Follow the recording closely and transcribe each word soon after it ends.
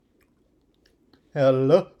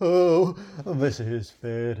Hello, this is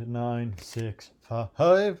Fed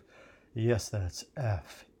 965. Yes, that's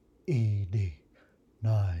FED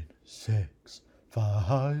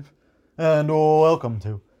 965. And welcome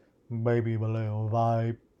to Baby Blue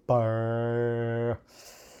Viper.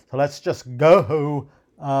 So let's just go.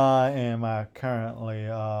 I am currently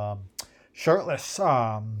shirtless,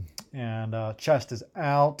 and chest is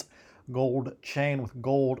out. Gold chain with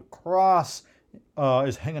gold cross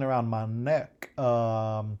is hanging around my neck.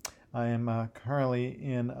 I am currently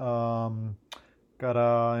in got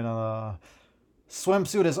the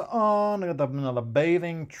swimsuit is on. Got the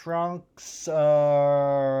bathing trunks,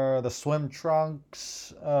 the swim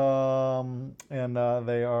trunks, and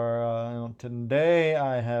they are today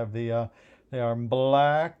I have they are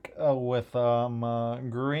black with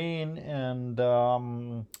green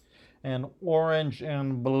and orange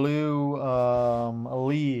and blue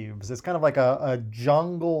leaves. It's kind of like a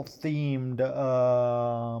jungle themed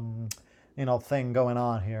thing going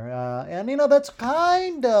on here, and that's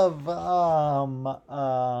kind of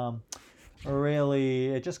really,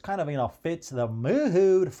 it just kind of fits the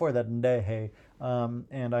mood for the day.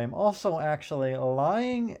 And I'm also actually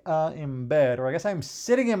lying in bed, or I guess I'm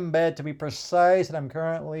sitting in bed to be precise, and I'm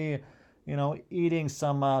currently eating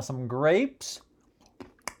some grapes.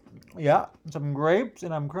 Yeah, some grapes,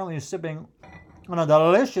 and I'm currently sipping on a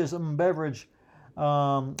delicious beverage,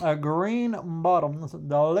 a green bottle. It's a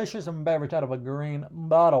delicious beverage out of a green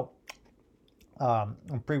bottle.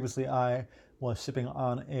 Previously, I was sipping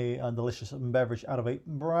on a delicious beverage out of a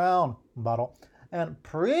brown bottle. And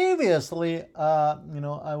previously,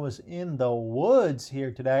 I was in the woods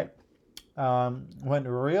here today. Went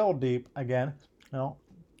real deep again.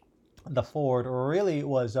 The Ford really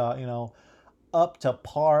was, up to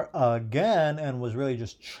par again, and was really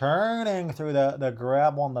just churning through the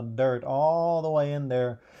grab on the dirt all the way in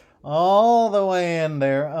there, to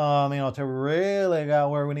really get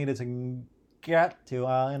where we needed to get to.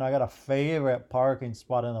 I got a favorite parking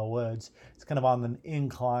spot in the woods. It's kind of on an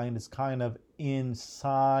incline. It's kind of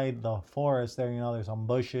inside the forest there. There's some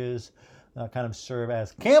bushes that kind of serve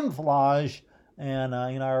as camouflage. And,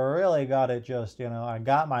 I really got it just, I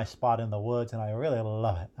got my spot in the woods, and I really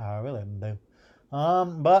love it. I really do.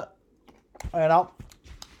 But,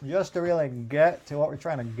 just to really get to what we're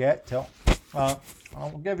trying to get to, I'll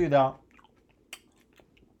give you the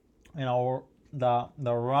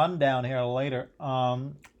rundown here later,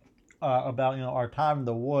 about, our time in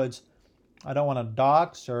the woods. I don't want to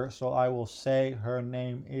dox her, so I will say her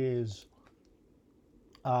name is,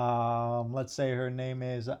 let's say her name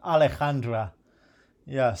is Alejandra.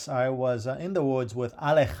 Yes, I was in the woods with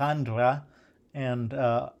Alejandra, and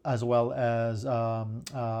as well as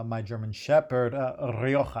my German Shepherd,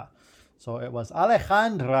 Rioja. So it was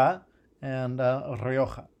Alejandra and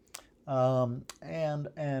Rioja.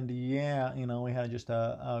 And yeah, we had just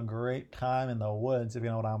a great time in the woods, if you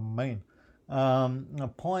know what I mean. The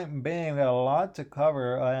point being, we got a lot to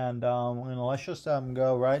cover, and let's just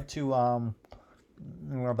go right to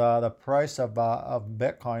the price of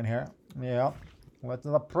Bitcoin here. Yeah. What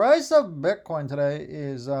the price of Bitcoin today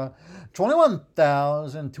is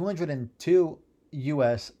 21,202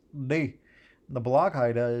 USD. The block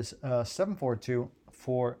height is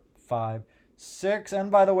 742,456.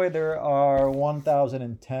 And by the way, there are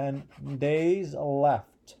 1,010 days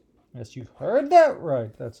left. Yes, you heard that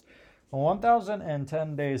right. That's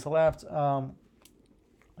 1,010 days left.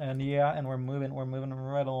 And yeah, and we're moving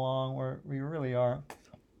right along. We really are.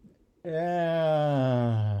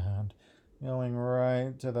 And going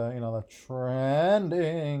right to the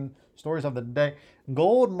trending stories of the day.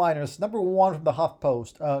 Gold miners, number one from the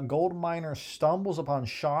HuffPost. Gold miner stumbles upon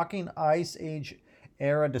shocking Ice Age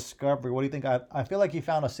era discovery. What do you think? I feel like he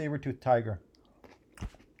found a saber-toothed tiger.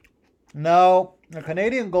 No, a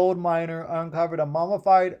Canadian gold miner uncovered a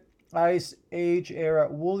mummified Ice Age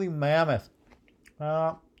era woolly mammoth.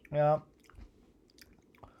 Yeah.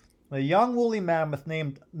 The young woolly mammoth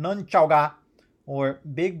named Nunchauga, or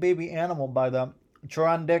Big Baby Animal by the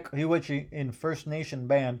Churandik-Hiwichi in First Nation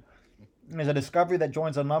band, is a discovery that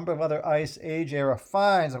joins a number of other Ice Age era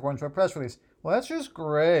finds, according to a press release. Well, that's just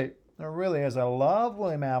great. It really is. I love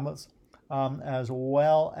woolly mammoths, as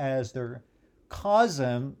well as their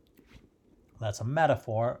cousin. That's a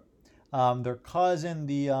metaphor. Their cousin,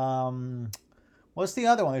 what's the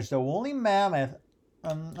other one? There's the woolly mammoth,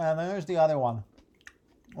 and then there's the other one.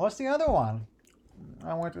 What's the other one?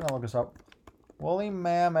 I went to look this up. Woolly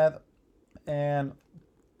mammoth and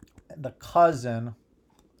the cousin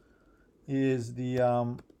is the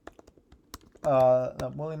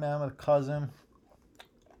woolly mammoth cousin.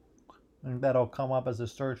 I think that'll come up as a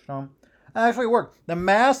search term. Actually, worked. The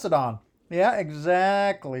mastodon Yeah,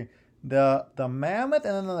 exactly. The mammoth,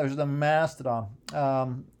 and then there's the mastodon.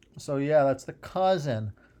 So yeah, that's the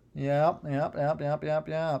cousin. Yep. So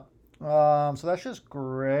that's just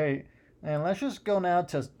great. And let's just go now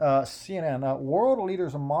to CNN. World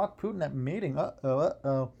leaders mock Putin at meeting.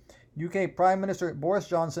 Uh-oh. UK Prime Minister Boris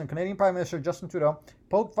Johnson, Canadian Prime Minister Justin Trudeau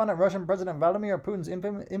poke fun at Russian President Vladimir Putin's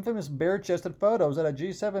infamous bare-chested photos at a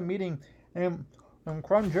G7 meeting in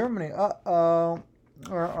Kron, Germany. Oh,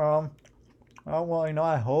 well,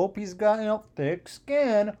 I hope he's got, thick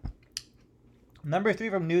skin. Number 3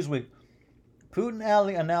 from Newsweek. Putin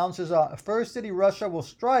ally announces first city Russia will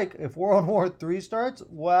strike if World War III starts.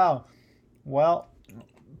 Wow. Well,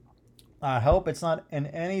 I hope it's not in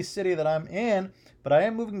any city that I'm in, but I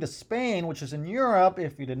am moving to Spain, which is in Europe,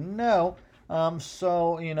 if you didn't know. That's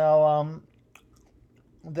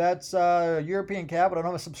a European capital. I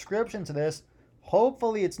don't have a subscription to this.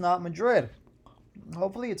 Hopefully it's not Madrid. I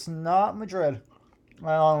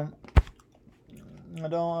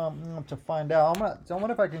don't have to find out. I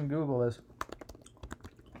wonder if I can Google this.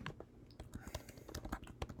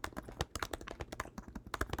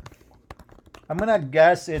 I'm gonna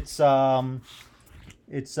guess it's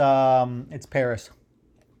Paris.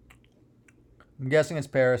 I'm guessing it's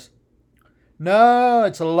Paris. No,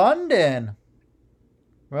 it's London.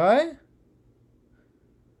 Right?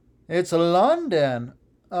 It's London.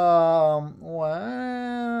 Well,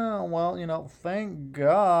 thank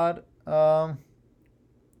God.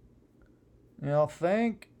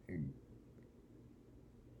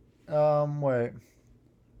 Wait.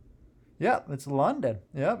 Yeah, it's London.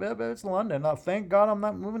 Yep, it's London. Thank God I'm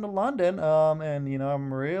not moving to London. And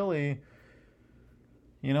I'm really,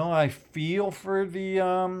 I feel for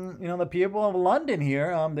the people of London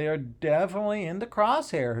here. They are definitely in the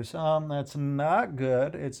crosshairs. That's not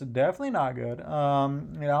good. It's definitely not good.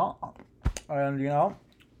 And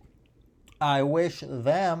I wish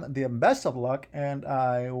them the best of luck, and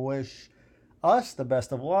I wish us the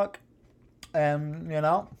best of luck, and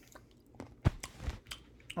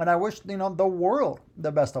and I wish the world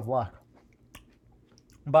the best of luck.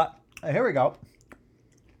 But here we go.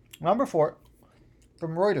 Number 4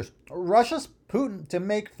 from Reuters. Russia's Putin to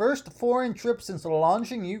make first foreign trip since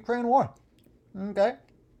launching Ukraine war. Okay.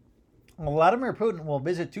 Vladimir Putin will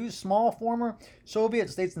visit 2 small former Soviet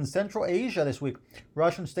states in Central Asia this week,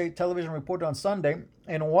 Russian state television reported on Sunday,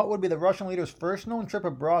 in what would be the Russian leader's first known trip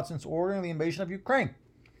abroad since ordering the invasion of Ukraine.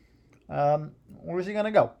 Where's he going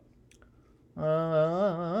to go?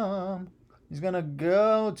 He's going to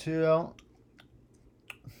go to...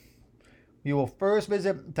 He will first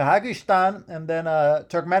visit Tajikistan and then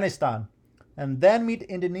Turkmenistan, and then meet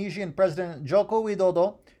Indonesian President Joko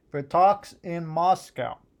Widodo for talks in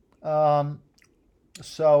Moscow. So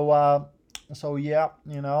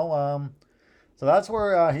that's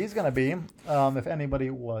where he's gonna be. If anybody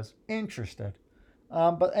was interested.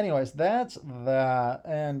 But anyways, that's that,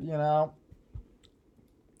 and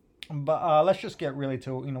But let's just get really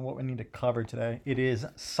to what we need to cover today. It is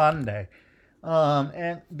Sunday.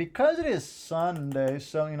 And because it is Sunday,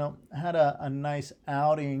 so had a nice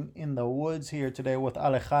outing in the woods here today with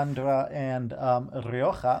Alejandra and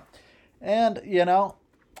Rioja, and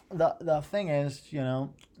the thing is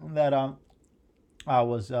that I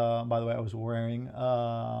was by the way I was wearing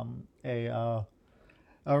a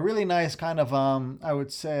really nice kind of I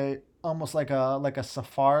would say almost like a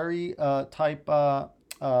safari type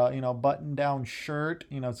button down shirt.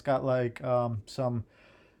 It's got like some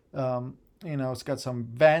it's got some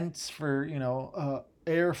vents for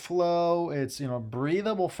airflow. It's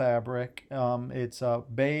breathable fabric. It's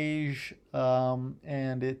beige,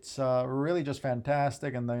 and it's really just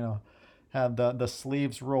fantastic. And have the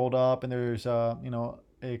sleeves rolled up, and there's a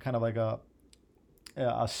kind of like a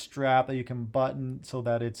strap that you can button so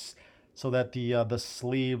that the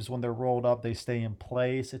sleeves, when they're rolled up, they stay in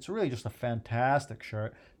place. It's really just a fantastic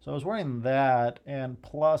shirt. So I was wearing that, and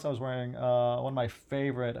plus I was wearing one of my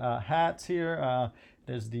favorite hats here.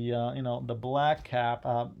 There's the black cap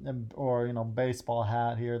or baseball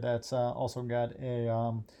hat here that's also got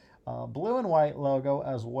a blue and white logo,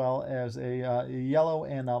 as well as a yellow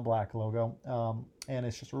and black logo, and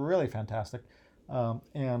it's just really fantastic.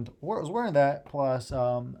 And I was wearing that plus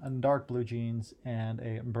dark blue jeans and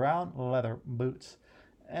a brown leather boots.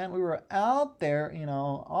 And we were out there,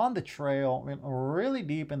 on the trail, really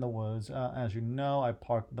deep in the woods. As you know, I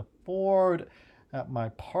parked the Ford at my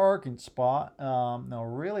parking spot,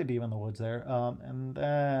 really deep in the woods there. And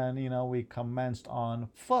then, we commenced on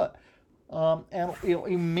foot. And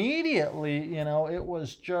immediately, it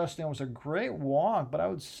was just, it was a great walk. But I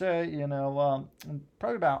would say,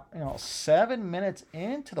 probably about 7 minutes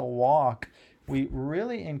into the walk, we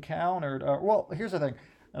really encountered. Well, here's the thing.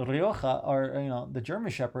 Rioja, or the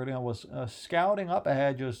German Shepherd, was scouting up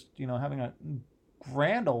ahead, just having a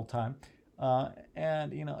grand old time,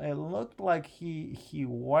 and it looked like he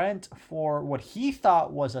went for what he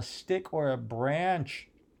thought was a stick or a branch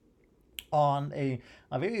on a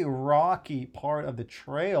very rocky part of the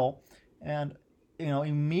trail, and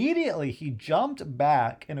immediately he jumped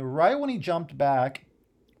back, and right when he jumped back,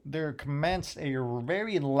 there commenced a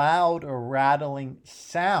very loud rattling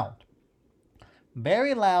sound.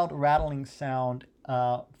 Very loud rattling sound,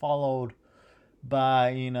 followed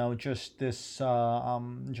by just this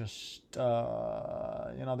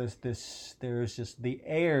there's just the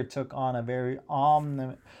air took on a very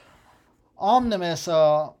omnibus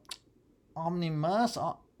omnibus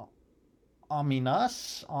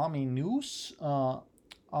ominous omnibus.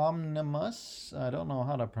 I don't know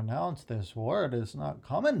how to pronounce this word. It's not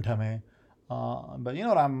coming to me. But you know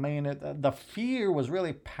what I mean. The fear was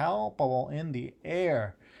really palpable in the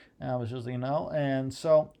air. And I was just, and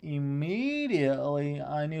so immediately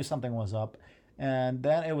I knew something was up. And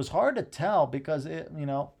then it was hard to tell because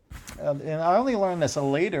and I only learned this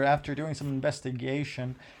later after doing some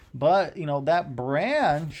investigation. But, that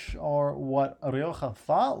branch, or what Rioja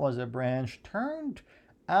thought was a branch, turned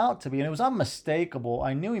out to be, and it was unmistakable.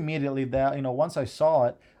 I knew immediately that, once I saw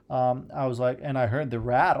it, I was like, and I heard the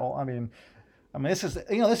rattle. I mean, this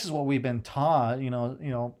is what we've been taught,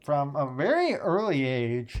 from a very early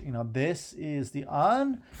age. This is the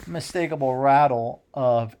unmistakable rattle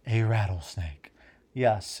of a rattlesnake.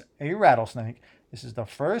 Yes, a rattlesnake. This is the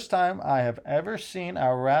first time I have ever seen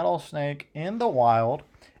a rattlesnake in the wild,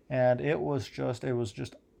 and it was just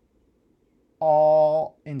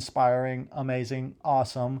all inspiring, amazing,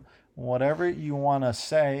 awesome, whatever you want to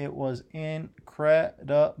say. It was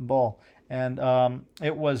incredible. And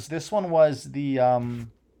this one was the,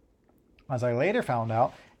 as I later found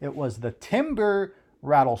out, it was the timber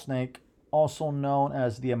rattlesnake, also known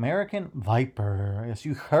as the American viper. Yes,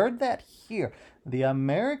 you heard that here. The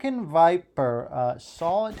American viper,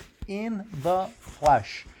 saw it in the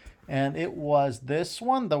flesh. And it was this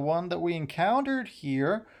one, the one that we encountered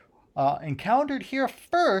here. Encountered here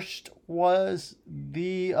first was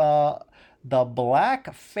the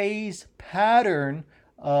black phase pattern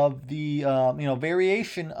of the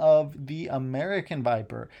variation of the American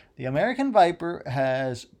viper. The American viper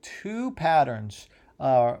has two patterns,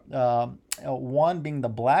 one being the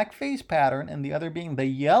black phase pattern and the other being the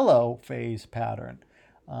yellow phase pattern,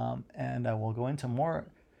 and I will go into more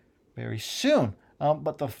very soon.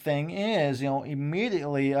 But the thing is,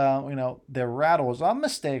 immediately, the rattle was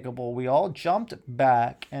unmistakable. We all jumped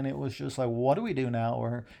back, and it was just like, what do we do now?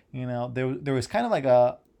 Or, there was kind of like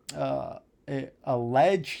a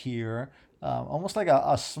ledge here, almost like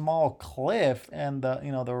a small cliff, and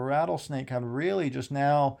the rattlesnake had really just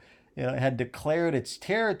now, it had declared its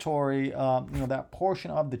territory, that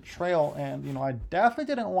portion of the trail, and I definitely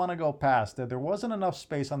didn't want to go past it. There wasn't enough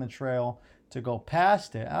space on the trail to go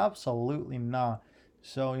past it. Absolutely not.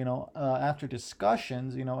 So, after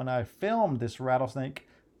discussions, and I filmed this rattlesnake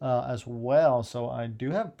as well, so I do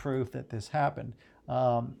have proof that this happened.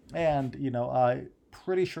 And, I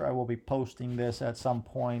pretty sure I will be posting this at some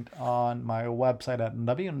point on my website at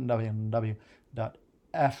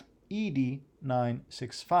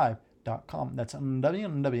www.fed965.com. That's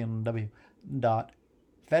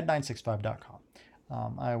www.fed965.com.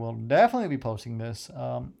 I will definitely be posting this.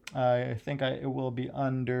 I think I will be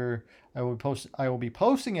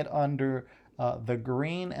posting it under the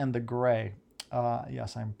green and the gray.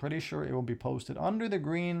 Yes, I'm pretty sure it will be posted under the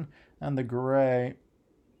green and the gray,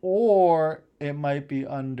 or it might be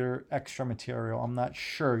under extra material. I'm not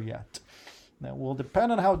sure yet. That will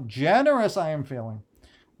depend on how generous I am feeling.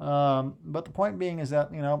 But the point being is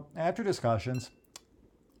that, after discussions,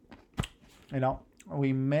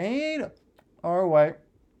 we made our way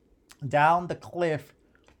down the cliff.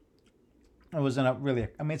 It was it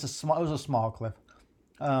was a small cliff.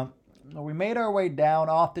 We made our way down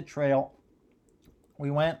off the trail.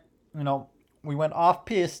 We went off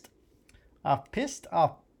piste. I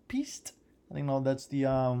think that's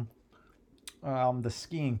the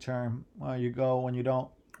skiing term. You go when you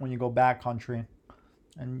go backcountry,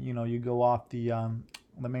 and you go off the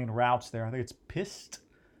main routes there. I think it's piste.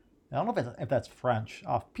 I don't know if that's French.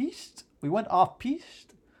 Off piste. We went off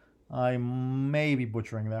piste. I may be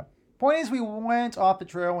butchering that. Point is, we went off the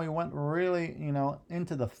trail. We went really,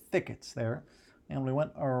 into the thickets there, and we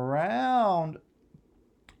went around,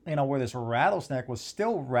 where this rattlesnake was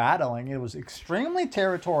still rattling. It was extremely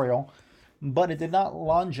territorial, but it did not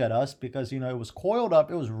lunge at us because, it was coiled up.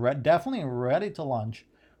 It was definitely ready to lunge,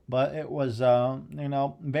 but it was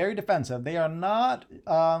very defensive. They are not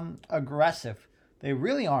aggressive. They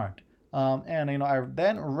really aren't. And I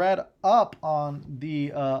then read up on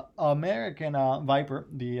the American viper,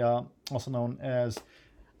 the also known as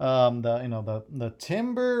the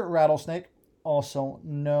timber rattlesnake, also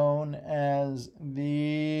known as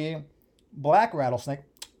the black rattlesnake,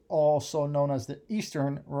 also known as the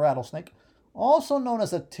eastern rattlesnake, also known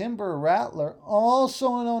as the timber rattler,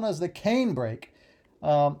 also known as the canebrake.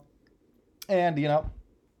 And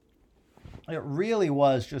it really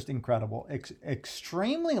was just incredible.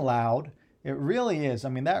 Extremely loud. It really is. I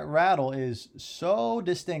mean, that rattle is so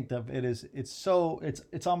distinctive. It's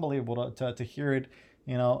unbelievable to hear it,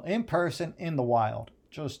 in person in the wild.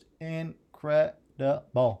 Just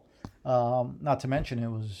incredible. Not to mention it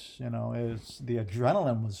was the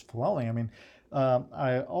adrenaline was flowing. I mean,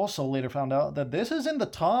 I also later found out that this is in the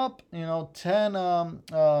top 10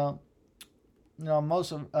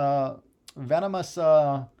 most venomous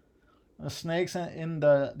snakes in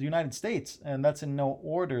the United States, and that's in no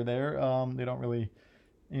order there. They don't really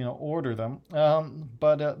order them,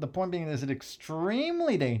 but the point being is it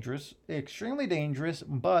extremely dangerous,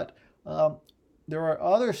 but there are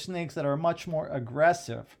other snakes that are much more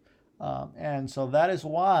aggressive, and so that is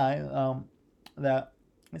why that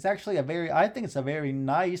it's actually I think it's a very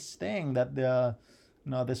nice thing that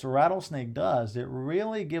this rattlesnake does. It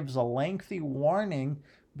really gives a lengthy warning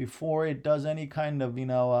before it does any kind of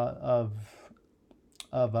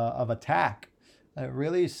of attack. It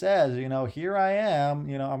really says, here I am.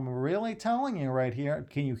 I'm really telling you right here.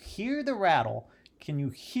 Can you hear the rattle? Can you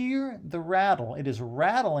hear the rattle? It is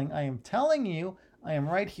rattling. I am telling you, I am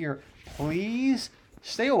right here. Please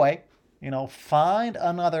stay away. Find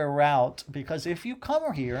another route, because if you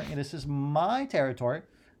come here, and this is my territory,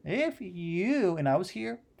 and I was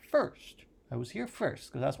here first,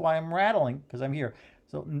 because that's why I'm rattling, because I'm here.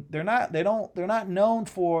 So they're not known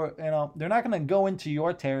for, they're not going to go into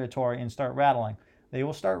your territory and start rattling. They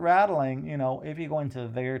will start rattling, if you go into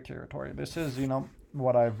their territory. This is,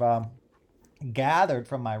 what I've gathered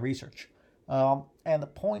from my research. And the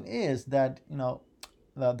point is that,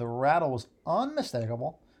 the rattle was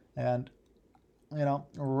unmistakable and,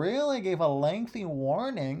 really gave a lengthy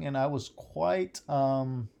warning. And I was quite,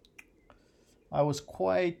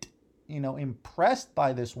 impressed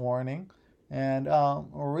by this warning. And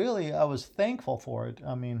really, I was thankful for it.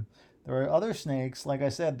 I mean, there are other snakes, like I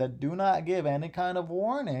said, that do not give any kind of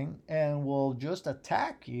warning and will just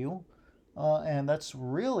attack you. And that's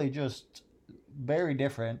really just very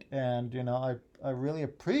different. And, I really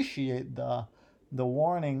appreciate the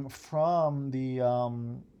warning from the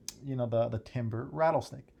timber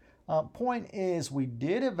rattlesnake. Point is, we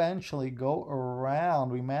did eventually go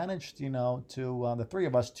around. We managed, to the three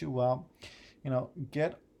of us to,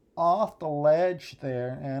 get off the ledge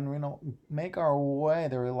there and make our way.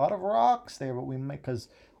 There were a lot of rocks there, but because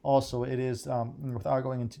also it is without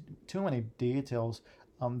going into too many details,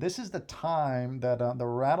 this is the time that the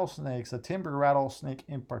rattlesnakes, the timber rattlesnake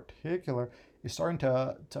in particular, is starting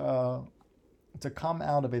to come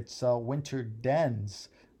out of its winter dens,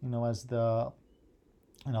 as the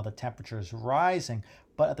temperature is rising.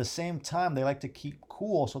 But at the same time, they like to keep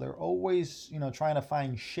cool, so they're always, trying to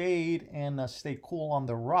find shade and stay cool on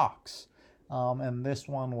the rocks. And this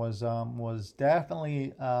one was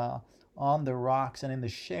definitely on the rocks and in the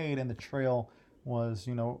shade, and the trail was,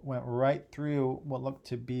 went right through what looked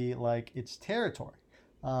to be like its territory.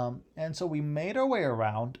 And so we made our way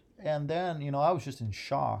around, and then, I was just in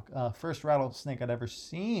shock. First rattlesnake I'd ever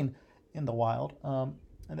seen in the wild. And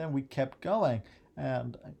then we kept going,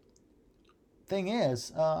 and thing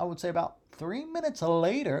is, I would say about 3 minutes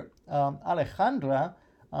later, Alejandra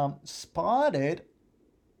spotted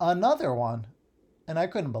another one, and I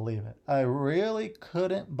couldn't believe it. I really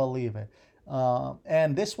couldn't believe it.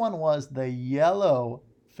 And this one was the yellow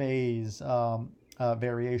phase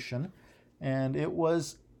variation, and it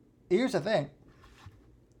was. Here's the thing.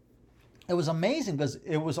 It was amazing because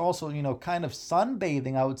it was also, kind of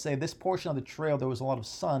sunbathing. I would say this portion of the trail, there was a lot of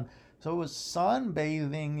sun. So it was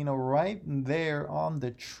sunbathing, right there on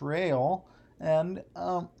the trail. And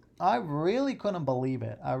I really couldn't believe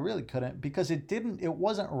it. I really couldn't, because it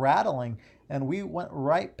wasn't rattling. And we went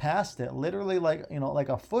right past it, literally like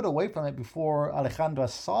a foot away from it before Alejandra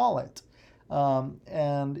saw it.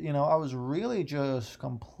 And I was really just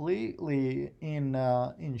completely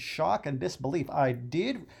in shock and disbelief. I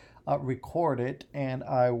did record it, and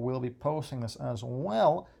I will be posting this as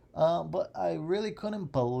well. But I really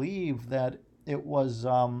couldn't believe that it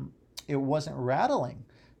wasn't rattling.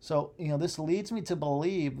 So this leads me to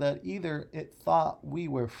believe that either it thought we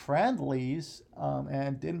were friendlies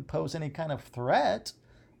and didn't pose any kind of threat,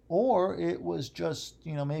 or it was just,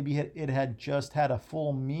 maybe it had just had a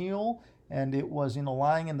full meal and it was,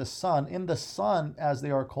 lying in the sun. In the sun, as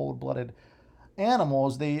they are cold-blooded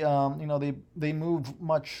animals, they move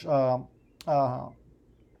much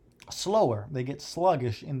slower. They get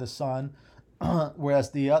sluggish in the sun,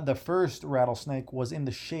 whereas the first rattlesnake was in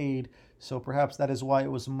the shade. So perhaps that is why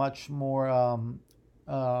it was much more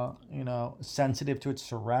sensitive to its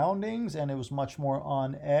surroundings, and it was much more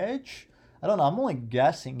on edge. I don't know. I'm only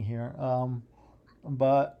guessing here,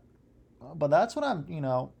 but that's what I'm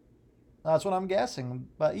guessing.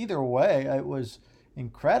 But either way, it was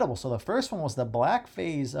incredible. So the first one was the black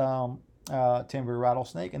phase timber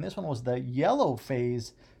rattlesnake, and this one was the yellow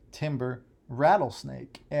phase timber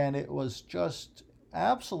rattlesnake, and it was just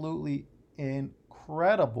absolutely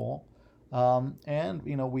incredible. And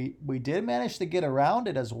we did manage to get around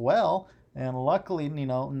it as well, and luckily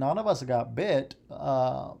none of us got bit,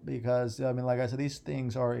 because I mean, like I said, these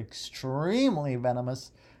things are extremely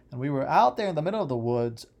venomous, and we were out there in the middle of the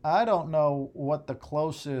woods. I don't know what the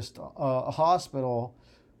closest hospital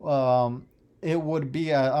it would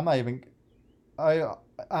be. I'm not even.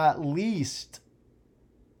 At least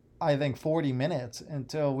I think 40 minutes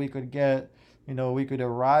until we could get, we could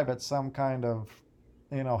arrive at some kind of,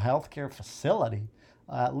 healthcare facility.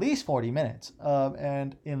 At least 40 minutes.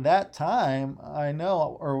 And in that time, I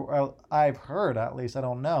know, or I've heard, at least, I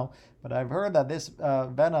don't know, but I've heard that this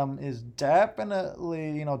venom is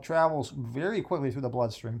definitely, travels very quickly through the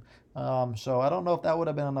bloodstream. So I don't know if that would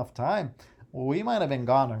have been enough time. We might have been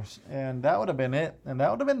goners, and that would have been it. And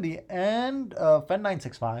that would have been the end of Fen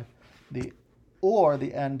 965, or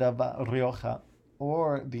the end of Rioja,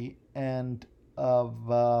 or the end of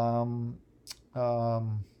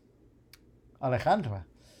Alejandra.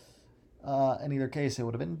 In either case, it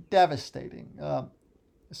would have been devastating.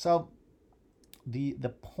 So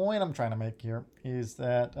the point I'm trying to make here is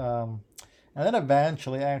that, and then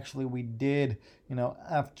eventually, actually, we did,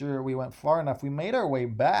 after we went far enough, we made our way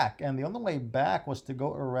back, and the only way back was to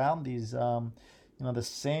go around these, the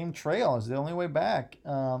same trail is the only way back.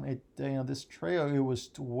 This trail, it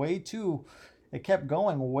was way too. It kept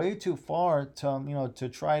going way too far to to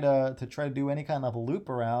try to do any kind of loop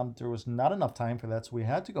around. There was not enough time for that, so we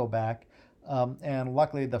had to go back. And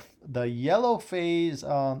luckily, the yellow phase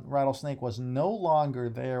rattlesnake was no longer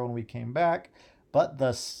there when we came back, but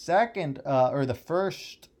the second or the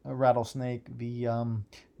first rattlesnake, the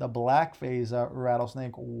black phase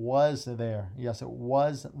rattlesnake, was there. Yes, it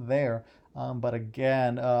was there. But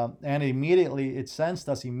again, and immediately it sensed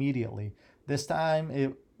us immediately. This time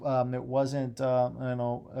it wasn't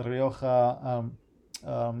Rioja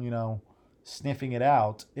sniffing it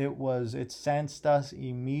out. It sensed us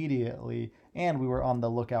immediately, and we were on the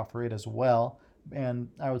lookout for it as well. And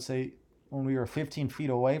I would say when we were 15 feet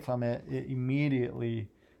away from it, it immediately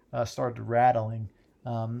started rattling.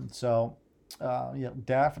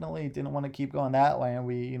 Definitely didn't want to keep going that way, and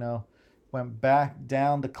we went back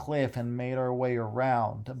down the cliff and made our way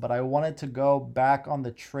around. But I wanted to go back on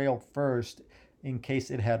the trail first in case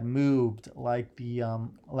it had moved, like the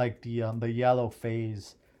yellow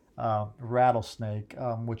phase rattlesnake,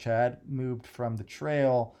 which had moved from the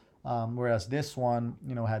trail, whereas this one,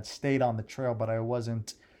 had stayed on the trail. But I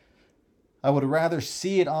would rather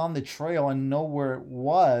see it on the trail and know where it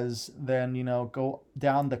was than, go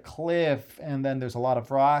down the cliff and then there's a lot of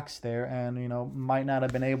rocks there and, might not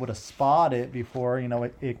have been able to spot it before,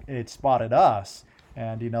 it spotted us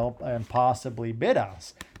and, and possibly bit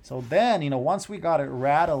us. So then, once we got it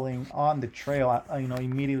rattling on the trail,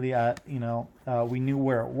 immediately, we knew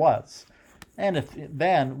where it was. And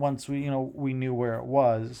once we knew where it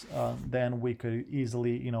was, then we could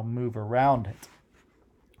easily, move around it.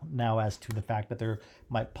 Now, as to the fact that there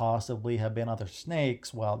might possibly have been other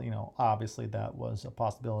snakes, well, obviously that was a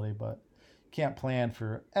possibility, but can't plan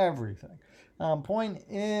for everything. Point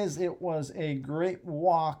is, it was a great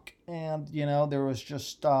walk, and there was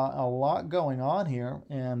just a lot going on here.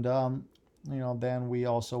 And then we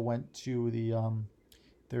also went to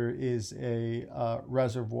there is a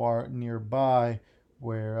reservoir nearby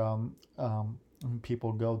where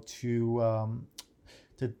people go to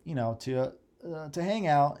hang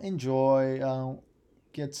out, enjoy,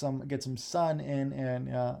 get some sun in,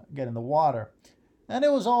 and get in the water. And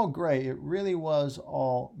it was all great. It really was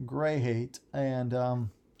all great. And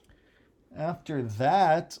after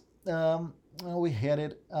that, we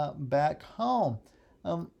headed back home.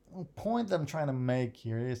 Point I'm trying to make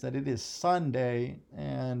here is that it is Sunday,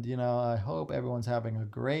 and I hope everyone's having a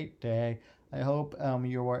great day. I hope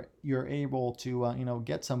you're able to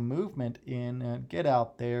get some movement in and get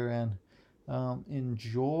out there and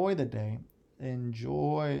enjoy the day.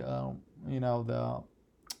 Enjoy the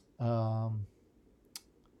Um,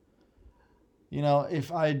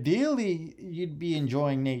 if ideally you'd be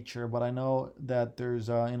enjoying nature, but I know that there's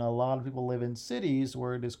a lot of people live in cities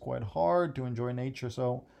where it is quite hard to enjoy nature.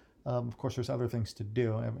 So of course there's other things to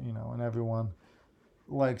do, and everyone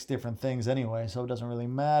likes different things anyway, so it doesn't really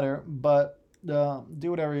matter. But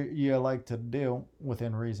do whatever you like to do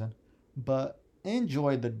within reason. But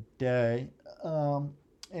enjoy the day,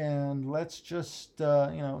 and let's just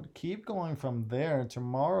keep going from there.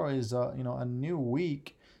 Tomorrow is a new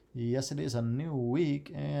week. Yes, it is a new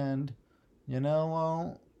week, and we got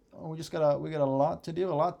a lot to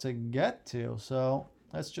do, a lot to get to. So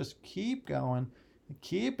let's just keep going,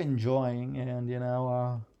 keep enjoying, and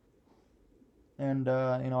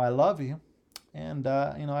I love you, and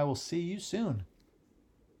I will see you soon.